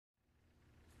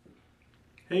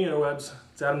Hey interwebs,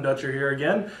 it's Adam Dutcher here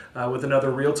again with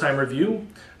another real-time review.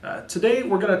 Today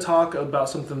we're going to talk about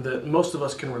something that most of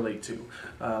us can relate to.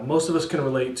 Most of us can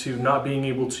relate to not being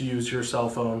able to use your cell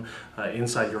phone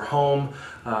inside your home,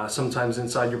 sometimes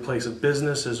inside your place of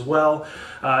business as well.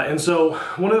 And so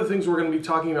one of the things we're going to be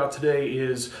talking about today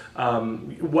is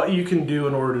what you can do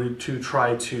in order to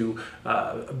try to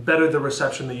better the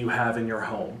reception that you have in your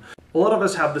home. A lot of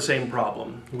us have the same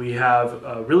problem. We have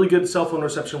really good cell phone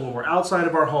reception when we're outside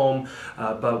of our home,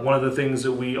 but one of the things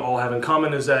that we all have in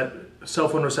common is that cell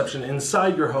phone reception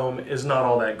inside your home is not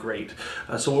all that great.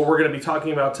 So what we're going to be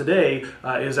talking about today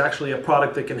is actually a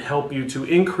product that can help you to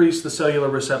increase the cellular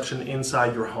reception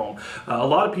inside your home. A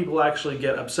lot of people actually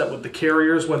get upset with the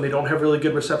carriers when they don't have really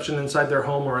good reception inside their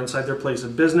home or inside their place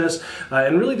of business.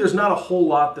 And really there's not a whole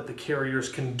lot that the carriers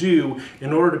can do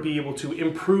in order to be able to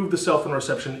improve the cell phone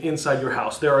reception inside your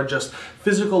house. There are just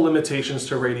physical limitations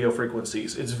to radio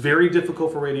frequencies. It's very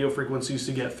difficult for radio frequencies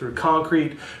to get through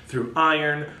concrete, through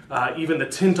iron. Even the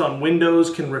tint on windows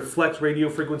can reflect radio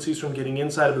frequencies from getting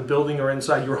inside of a building or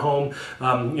inside your home.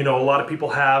 You know, a lot of people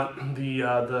have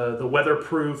the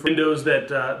weatherproof windows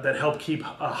that help keep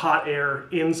hot air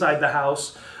inside the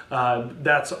house.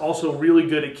 That's also really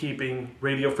good at keeping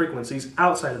radio frequencies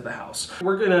outside of the house.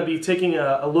 We're going to be taking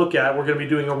a look at, we're going to be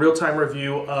doing a real-time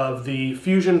review of the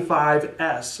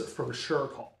Fusion5s from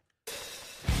SureCall.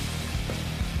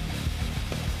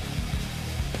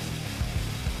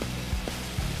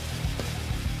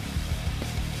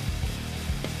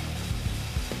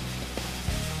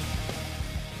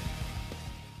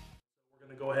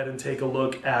 Go ahead and take a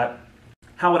look at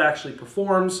how it actually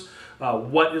performs,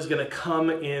 what is going to come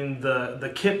in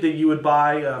the kit that you would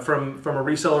buy from a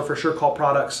reseller for SureCall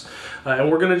products,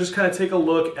 and we're going to just kind of take a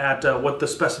look at what the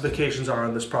specifications are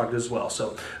on this product as well,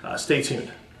 so stay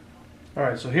tuned.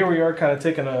 Alright, so here we are kind of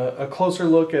taking a closer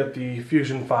look at the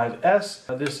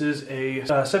Fusion5s. This is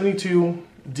a 72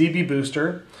 dB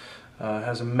booster,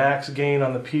 has a max gain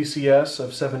on the PCS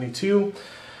of 72.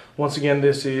 Once again,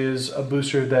 this is a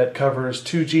booster that covers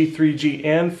 2G, 3G,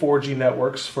 and 4G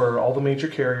networks for all the major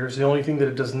carriers. The only thing that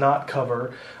it does not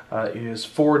cover is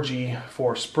 4G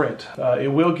for Sprint.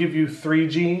 It will give you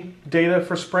 3G data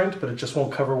for Sprint, but it just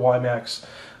won't cover WiMAX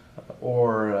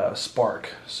or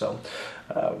Spark. So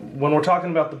when we're talking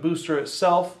about the booster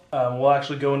itself, we'll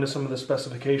actually go into some of the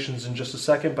specifications in just a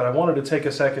second, but I wanted to take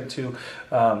a second to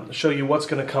show you what's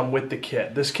going to come with the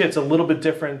kit. This kit's a little bit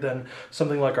different than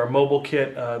something like our mobile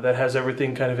kit that has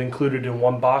everything kind of included in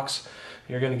one box.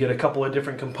 You're going to get a couple of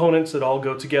different components that all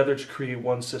go together to create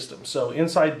one system. So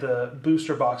inside the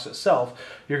booster box itself,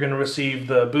 you're going to receive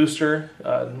the booster.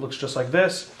 It looks just like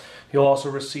this. You'll also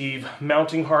receive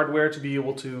mounting hardware to be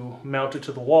able to mount it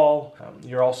to the wall.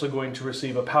 You're also going to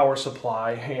receive a power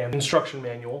supply and instruction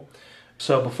manual.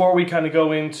 So before we kind of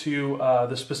go into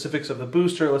the specifics of the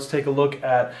booster, let's take a look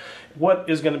at what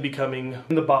is going to be coming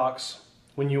in the box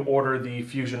when you order the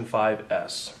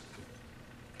Fusion5s.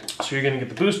 So you're going to get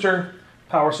the booster,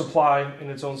 power supply in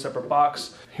its own separate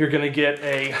box. You're going to get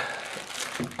a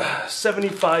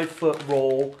 75-foot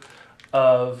roll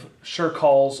of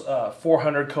SureCall's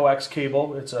 400 coax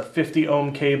cable. It's a 50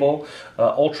 ohm cable,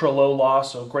 ultra low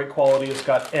loss, so great quality. It's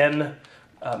got N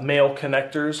male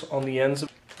connectors on the ends.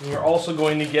 And you're also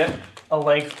going to get a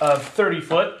length of 30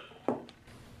 foot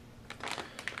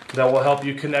that will help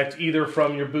you connect either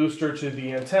from your booster to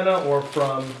the antenna or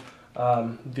from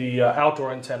the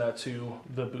outdoor antenna to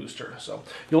the booster. So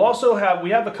you'll also have,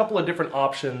 we have a couple of different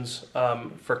options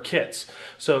for kits.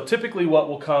 So typically what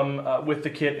will come with the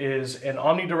kit is an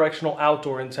omnidirectional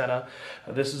outdoor antenna.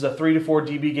 This is a 3 to 4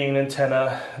 dB gain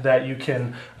antenna that you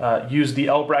can use the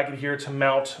L bracket here to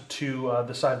mount to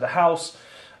the side of the house.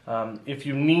 If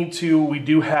you need to, we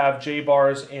do have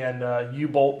J-bars and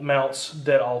U-bolt mounts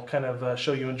that I'll kind of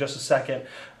show you in just a second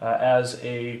as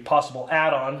a possible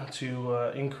add-on to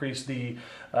increase the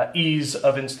ease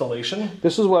of installation.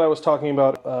 This is what I was talking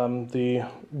about, the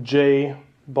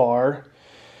J-bar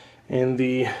and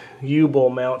the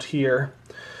U-bolt mount here,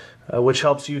 which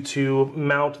helps you to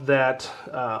mount that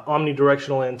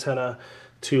omnidirectional antenna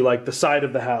to like the side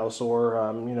of the house or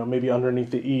you know, maybe underneath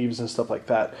the eaves and stuff like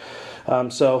that.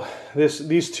 So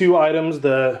these two items,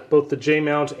 both the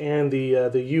J-mount and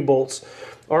the U-bolts,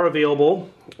 are available.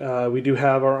 We do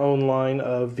have our own line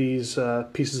of these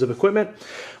pieces of equipment.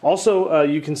 Also,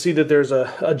 you can see that there's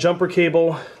a jumper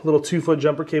cable, little 2-foot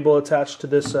jumper cable attached to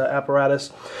this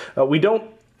apparatus. We don't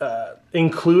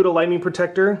include a lightning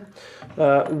protector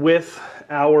with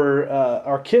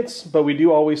our kits, but we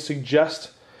do always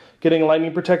suggest getting a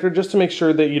lightning protector just to make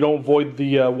sure that you don't void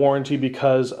the warranty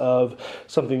because of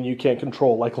something you can't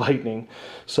control like lightning.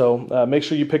 So make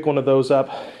sure you pick one of those up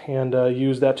and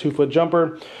use that 2-foot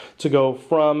jumper to go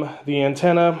from the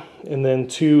antenna and then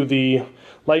to the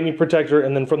lightning protector,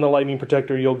 and then from the lightning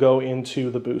protector you'll go into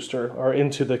the booster, or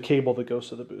into the cable that goes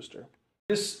to the booster.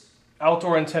 This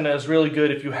outdoor antenna is really good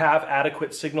if you have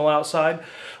adequate signal outside.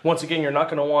 Once again, you're not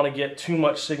going to want to get too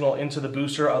much signal into the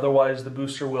booster, otherwise the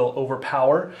booster will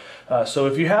overpower. So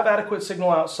if you have adequate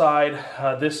signal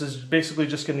outside, this is basically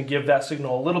just going to give that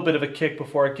signal a little bit of a kick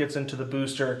before it gets into the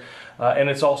booster,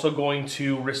 and it's also going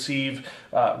to receive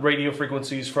radio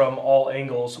frequencies from all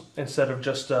angles instead of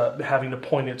just having to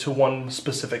point it to one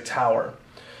specific tower.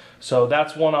 So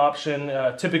that's one option,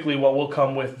 typically what will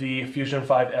come with the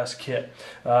Fusion5s kit.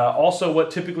 Also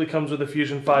what typically comes with the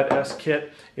Fusion5s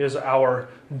kit is our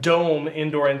dome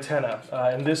indoor antenna.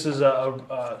 And this is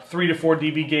a 3 to 4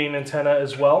 dB gain antenna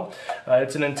as well.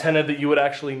 It's an antenna that you would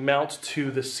actually mount to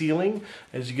the ceiling.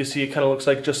 As you can see, it kind of looks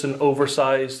like just an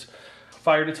oversized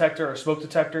fire detector or smoke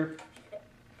detector.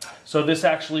 So this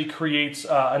actually creates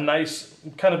a nice,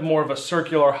 kind of more of a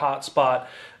circular hotspot.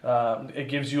 It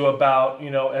gives you about,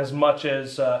 as much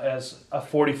as a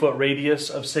 40-foot radius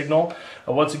of signal.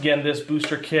 Once again, this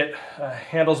booster kit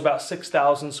handles about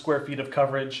 6,000 square feet of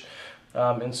coverage.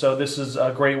 And so this is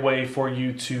a great way for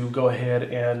you to go ahead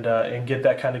and get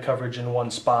that kind of coverage in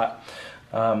one spot.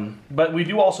 But we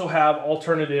do also have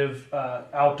alternative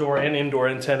outdoor and indoor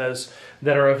antennas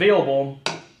that are available,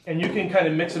 and you can kind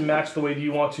of mix and match the way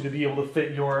you want to be able to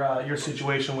fit your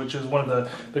situation, which is one of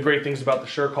the great things about the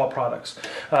SureCall products.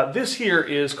 This here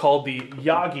is called the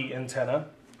Yagi antenna.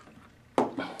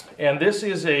 And this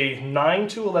is a 9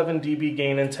 to 11 dB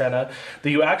gain antenna that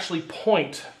you actually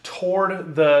point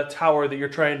toward the tower that you're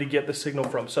trying to get the signal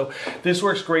from. So this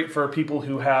works great for people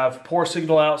who have poor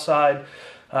signal outside.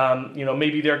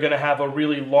 Maybe they're going to have a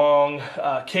really long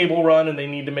cable run and they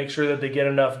need to make sure that they get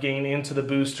enough gain into the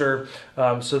booster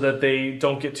so that they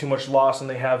don't get too much loss and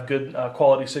they have good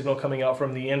quality signal coming out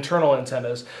from the internal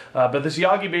antennas. But this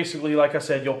Yagi, basically, like I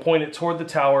said, you'll point it toward the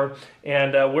tower,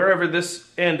 and wherever this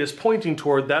end is pointing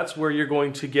toward, that's where you're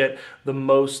going to get the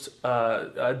most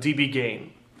dB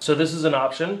gain. So this is an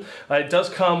option. It does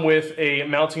come with a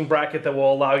mounting bracket that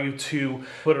will allow you to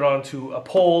put it onto a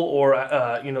pole or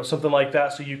something like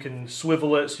that, so you can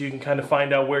swivel it, so you can kind of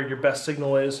find out where your best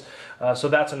signal is. So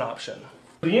that's an option.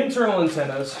 The internal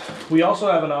antennas, we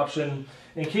also have an option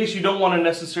in case you don't want to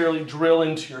necessarily drill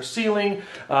into your ceiling.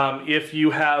 If you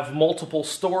have multiple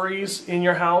stories in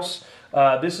your house,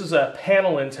 this is a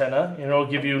panel antenna, and it'll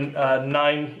give you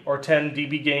 9 or 10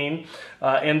 dB gain.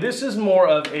 And this is more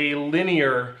of a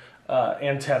linear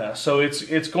antenna. So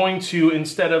it's going to,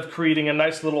 instead of creating a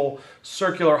nice little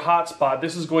circular hotspot,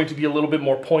 this is going to be a little bit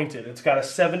more pointed. It's got a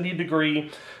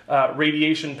 70-degree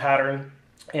radiation pattern.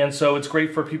 And so it's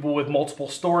great for people with multiple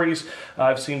stories.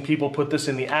 I've seen people put this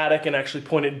in the attic and actually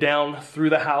point it down through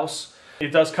the house.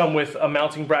 It does come with a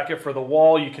mounting bracket for the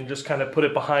wall. You can just kind of put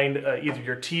it behind either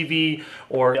your TV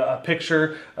or a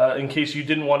picture in case you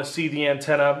didn't want to see the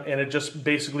antenna, and it just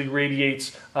basically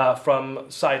radiates from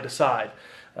side to side,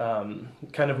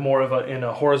 kind of more of in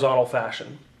a horizontal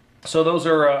fashion. So those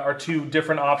are our two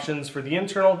different options for the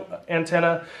internal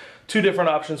antenna, two different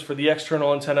options for the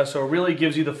external antenna. So it really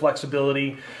gives you the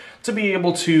flexibility to be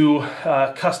able to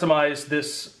customize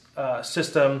this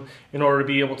system in order to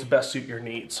be able to best suit your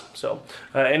needs. So,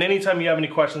 and anytime you have any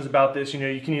questions about this,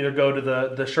 you can either go to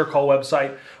the SureCall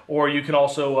website, or you can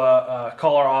also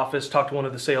call our office, talk to one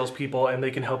of the salespeople, and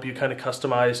they can help you kind of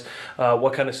customize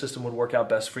what kind of system would work out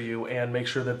best for you, and make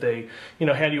sure that they,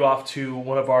 hand you off to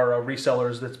one of our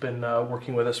resellers that's been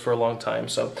working with us for a long time.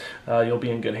 So you'll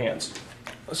be in good hands.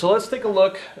 So let's take a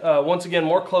look once again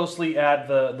more closely at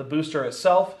the booster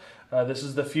itself. This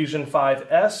is the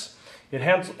Fusion5s. It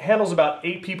handles about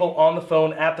 8 people on the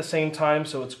phone at the same time,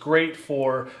 so it's great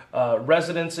for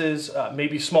residences,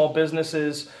 maybe small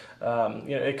businesses.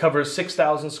 It covers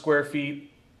 6,000 square feet.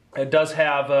 It does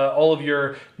have all of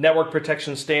your network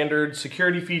protection standard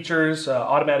security features,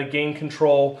 automatic gain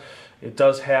control. It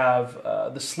does have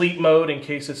the sleep mode in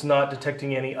case it's not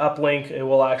detecting any uplink. It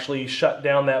will actually shut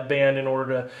down that band in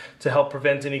order to help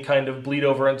prevent any kind of bleed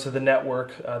over into the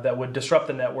network that would disrupt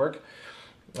the network.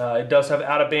 It does have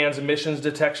out-of-bands emissions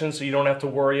detection, so you don't have to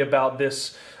worry about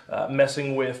this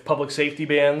messing with public safety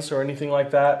bands or anything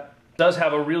like that. It does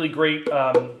have a really great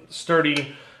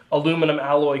sturdy aluminum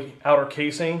alloy outer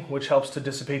casing, which helps to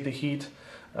dissipate the heat,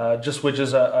 which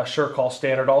is a SureCall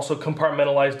standard. Also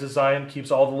compartmentalized design, keeps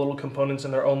all the little components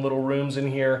in their own little rooms in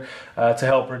here to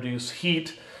help reduce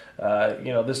heat.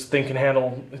 You know, this thing can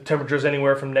handle temperatures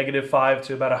anywhere from -5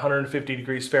 to about 150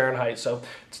 degrees Fahrenheit. So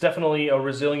it's definitely a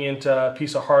resilient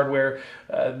piece of hardware.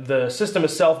 The system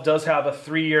itself does have a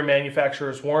 3-year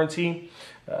manufacturer's warranty.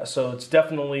 So it's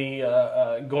definitely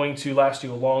going to last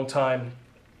you a long time.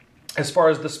 As far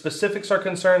as the specifics are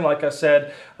concerned, like I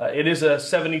said, it is a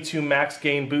 72 max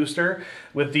gain booster.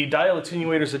 With the dial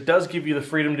attenuators, it does give you the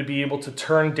freedom to be able to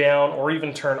turn down or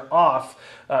even turn off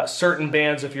certain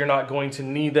bands if you're not going to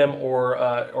need them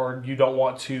or you don't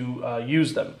want to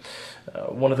use them.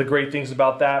 One of the great things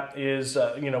about that is,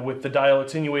 you know, with the dial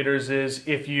attenuators is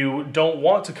if you don't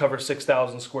want to cover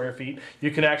 6,000 square feet,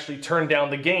 you can actually turn down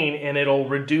the gain and it'll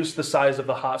reduce the size of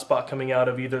the hotspot coming out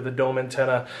of either the dome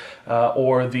antenna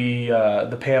or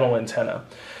the panel antenna.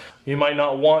 You might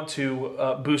not want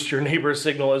to boost your neighbor's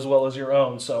signal as well as your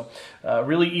own. So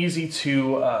really easy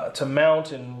to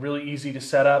mount and really easy to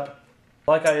set up.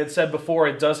 Like I had said before,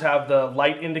 it does have the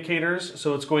light indicators,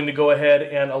 so it's going to go ahead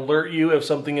and alert you if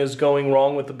something is going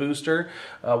wrong with the booster.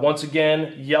 Once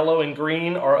again, yellow and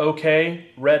green are okay,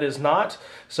 red is not.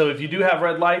 So if you do have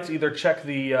red lights, either check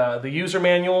the user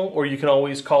manual, or you can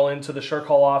always call into the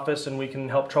SureCall office and we can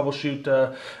help troubleshoot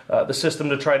the system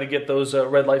to try to get those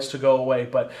red lights to go away.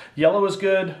 But yellow is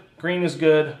good, green is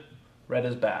good, red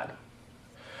is bad.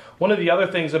 One of the other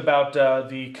things about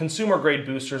the consumer grade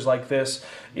boosters like this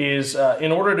is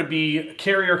in order to be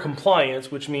carrier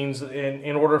compliant, which means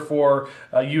in order for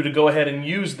you to go ahead and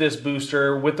use this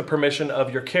booster with the permission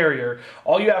of your carrier,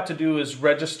 all you have to do is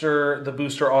register the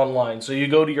booster online. So you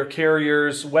go to your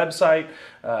carrier's website.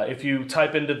 If you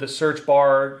type into the search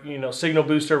bar, you know, signal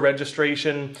booster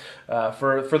registration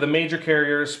for the major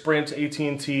carriers, Sprint,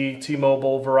 AT&T,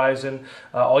 T-Mobile, Verizon,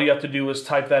 all you have to do is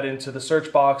type that into the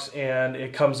search box and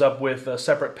it comes up with a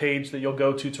separate page that you'll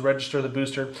go to register the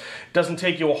booster. It doesn't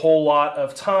take you a whole lot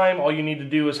of time. All you need to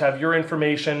do is have your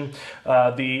information,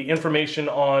 the information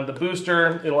on the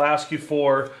booster. It'll ask you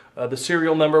for the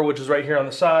serial number, which is right here on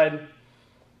the side.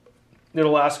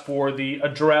 It'll ask for the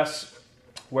address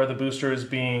where the booster is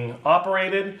being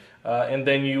operated, and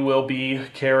then you will be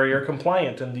carrier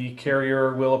compliant and the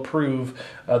carrier will approve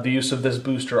the use of this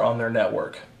booster on their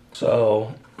network.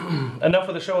 So enough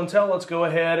of the show and tell. Let's go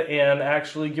ahead and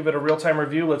actually give it a real-time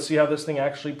review. Let's see how this thing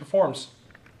actually performs.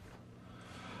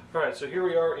 Alright, so here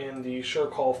we are in the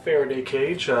SureCall Faraday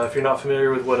cage. If you're not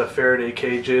familiar with what a Faraday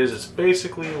cage is, it's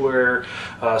basically where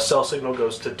cell signal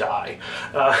goes to die.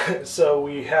 So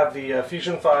we have the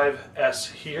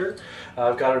Fusion5s here.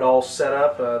 I've got it all set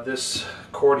up. This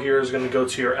cord here is going to go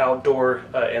to your outdoor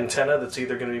antenna that's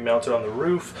either going to be mounted on the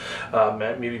roof,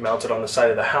 maybe mounted on the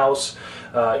side of the house,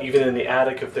 even in the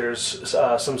attic if there's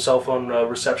some cell phone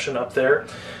reception up there.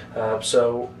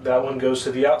 So that one goes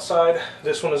to the outside.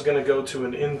 This one is going to go to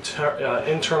an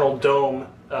internal dome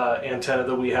antenna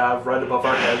that we have right above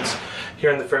our heads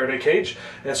here in the Faraday cage.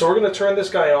 And so we're going to turn this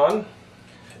guy on,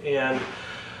 and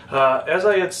as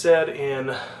I had said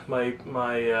in my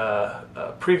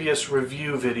previous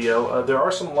review video, there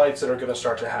are some lights that are going to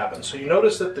start to happen. So you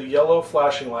notice that the yellow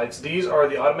flashing lights, these are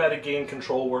the automatic gain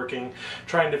control working,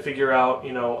 trying to figure out,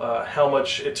 you know, how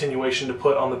much attenuation to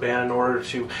put on the band in order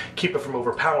to keep it from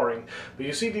overpowering. But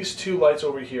you see these two lights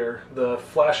over here, the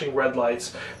flashing red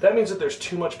lights, that means that there's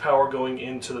too much power going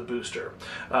into the booster.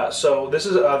 So this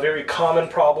is a very common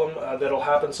problem that'll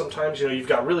happen sometimes. You know, you've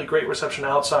got really great reception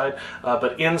outside,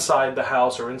 but inside the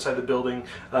house or inside the building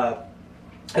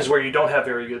is where you don't have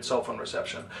very good cell phone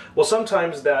reception. Well,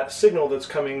 sometimes that signal that's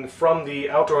coming from the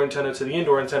outdoor antenna to the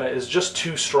indoor antenna is just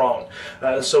too strong.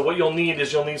 So what you'll need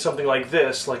is something like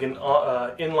this, like an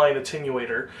inline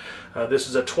attenuator. This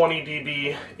is a 20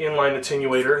 dB inline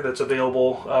attenuator that's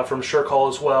available from SureCall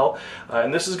as well.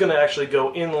 And this is going to actually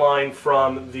go inline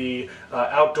from the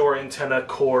outdoor antenna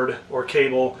cord or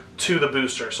cable to the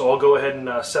booster. So I'll go ahead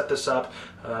and set this up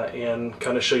and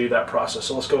kind of show you that process.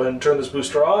 So let's go ahead and turn this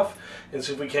booster off and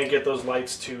see if we can't get those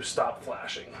lights to stop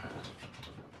flashing.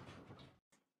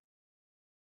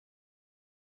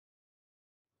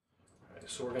 Alright,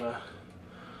 so we're going to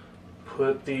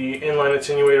put the inline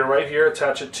attenuator right here,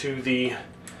 attach it to the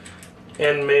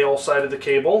end male side of the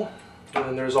cable, and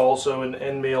then there's also an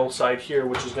end male side here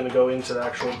which is going to go into the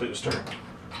actual booster.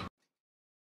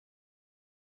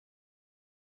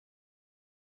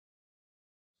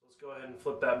 Let's go ahead and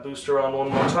flip that booster on one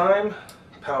more time.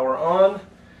 Power on.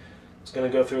 It's going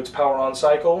to go through its power on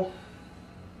cycle.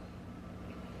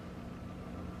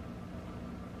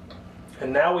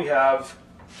 And now we have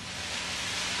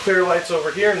clear lights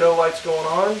over here, no lights going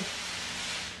on.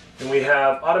 And we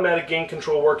have automatic gain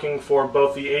control working for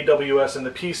both the AWS and the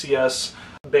PCS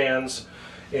bands.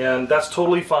 and that's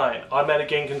totally fine. Automatic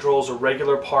gain control is a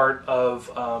regular part of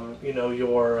you know,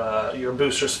 your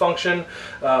booster's function.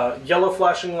 Yellow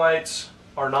flashing lights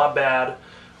are not bad.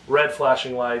 Red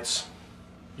flashing lights,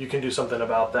 you can do something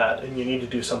about that, and you need to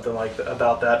do something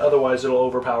about that, otherwise it'll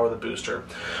overpower the booster.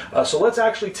 So let's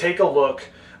actually take a look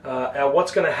at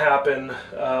what's going to happen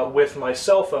with my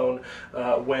cell phone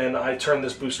when I turn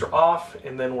this booster off,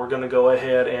 and then we're going to go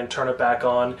ahead and turn it back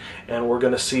on, and we're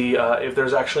going to see if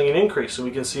there's actually an increase, so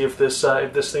we can see if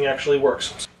this thing actually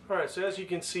works. Alright, so as you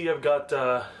can see, I've got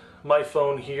my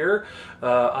phone here.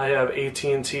 I have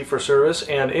AT&T for service,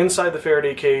 and inside the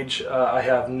Faraday cage I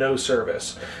have no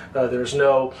service. There's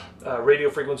no radio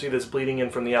frequency that's bleeding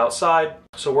in from the outside,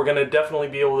 so we're going to definitely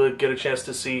be able to get a chance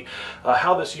to see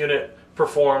how this unit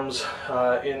performs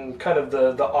in kind of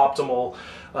the optimal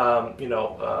you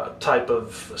know, type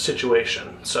of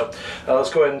situation. So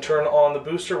let's go ahead and turn on the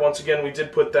booster. Once again, we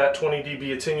did put that 20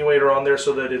 dB attenuator on there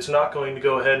so that it's not going to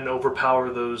go ahead and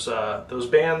overpower those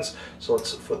bands. So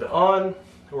let's flip it on, and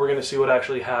we're going to see what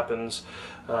actually happens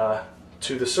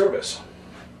to the service.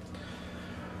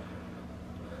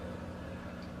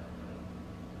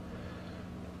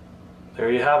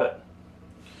 There you have it.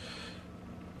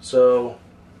 So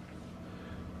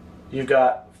you've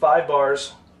got 5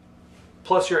 bars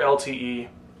plus your LTE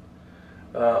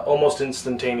almost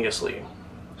instantaneously.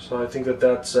 So I think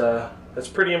that's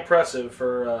pretty impressive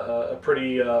for a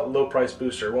pretty low price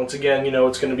booster. Once again, you know,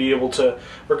 it's going to be able to,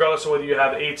 regardless of whether you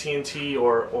have AT&T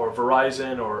or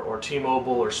Verizon or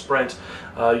T-Mobile or Sprint,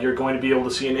 you're going to be able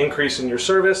to see an increase in your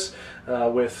service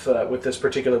with this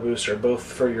particular booster, both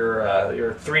for your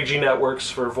 3G networks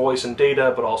for voice and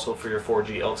data, but also for your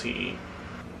 4G LTE.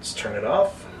 Let's turn it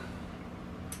off.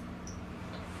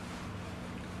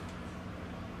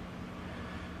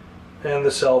 And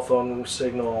the cell phone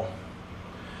signal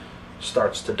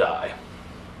starts to die.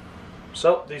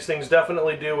 So these things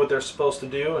definitely do what they're supposed to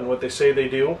do and what they say they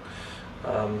do.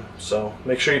 So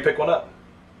make sure you pick one up.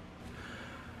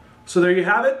 So there you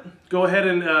have it. Go ahead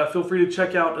and feel free to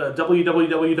check out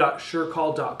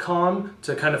www.SureCall.com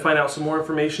to kind of find out some more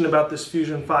information about this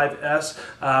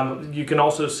Fusion5s. You can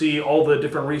also see all the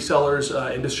different resellers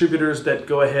and distributors that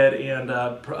go ahead and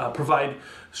provide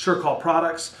SureCall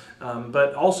products.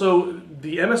 But also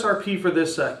the MSRP for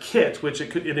this kit, which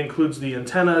it includes the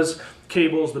antennas,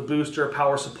 cables, the booster,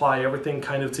 power supply, everything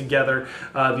kind of together.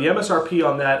 The MSRP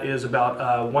on that is about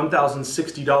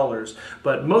 $1,060,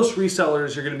 but most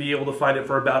resellers you're going to be able to find it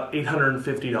for about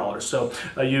 $850. So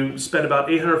you spend about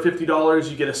 $850,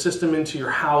 you get a system into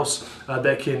your house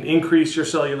that can increase your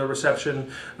cellular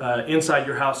reception inside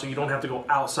your house, so you don't have to go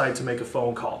outside to make a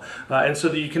phone call. And so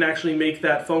that you can actually make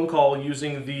that phone call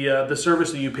using the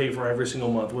service that you pay for every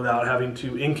single month without having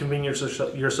to inconvenience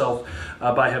yourself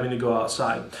by having to go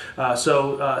outside.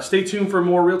 So stay tuned for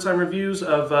more real-time reviews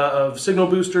of signal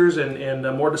boosters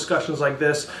and more discussions like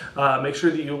this. Make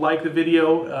sure that you like the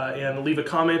video and leave a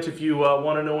comment if you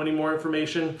want to know any more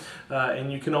information.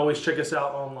 And you can always check us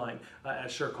out online at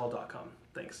SureCall.com.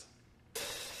 Thanks.